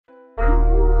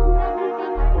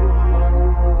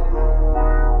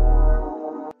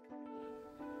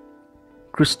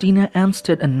Christina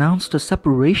Anstead announced a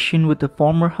separation with her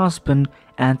former husband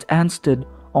Ant Anstead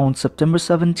on September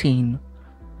 17.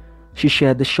 She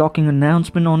shared the shocking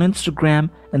announcement on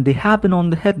Instagram and they have been on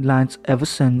the headlines ever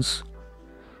since.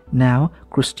 Now,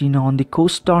 Christina on the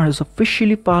co-star has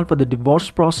officially filed for the divorce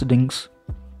proceedings.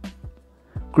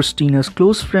 Christina's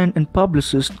close friend and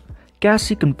publicist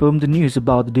Cassie confirmed the news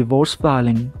about the divorce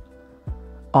filing.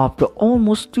 After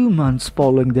almost 2 months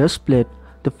following their split,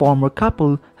 the former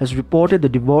couple has reported the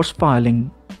divorce filing.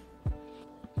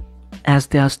 As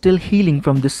they are still healing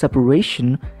from this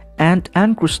separation, Ant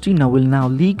and Christina will now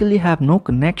legally have no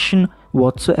connection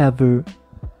whatsoever.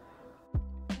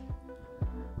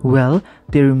 Well,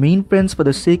 they remain friends for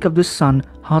the sake of their son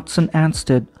Hudson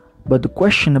Anstead, but the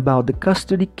question about the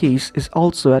custody case is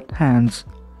also at hand.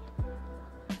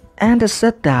 Ant has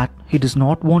said that he does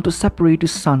not want to separate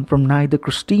his son from neither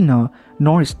Christina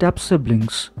nor his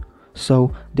step-siblings.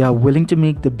 So they are willing to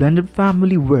make the blended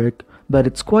family work, but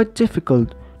it's quite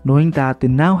difficult knowing that they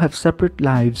now have separate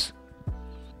lives.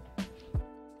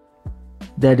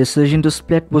 Their decision to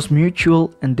split was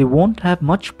mutual and they won't have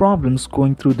much problems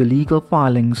going through the legal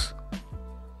filings.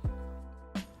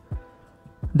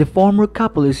 The former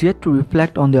couple is yet to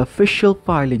reflect on the official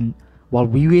filing, while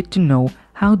we wait to know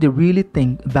how they really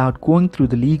think about going through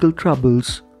the legal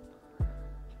troubles.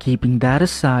 Keeping that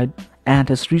aside, Ant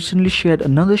has recently shared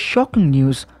another shocking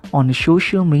news on his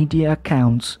social media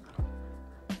accounts.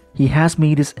 He has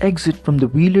made his exit from the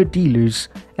Wheeler Dealers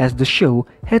as the show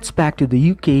heads back to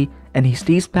the UK and he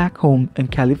stays back home in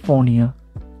California.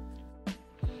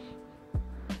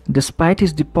 Despite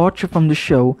his departure from the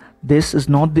show, this is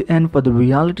not the end for the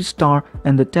reality star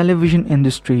and the television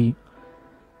industry.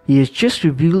 He has just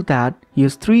revealed that he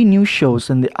has 3 new shows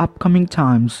in the upcoming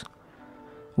times.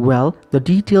 Well, the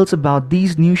details about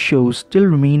these new shows still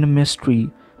remain a mystery,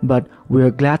 but we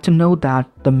are glad to know that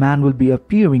the man will be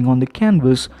appearing on the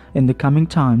canvas in the coming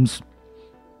times.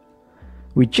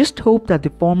 We just hope that the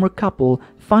former couple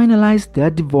finalize their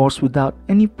divorce without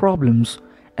any problems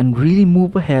and really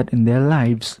move ahead in their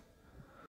lives.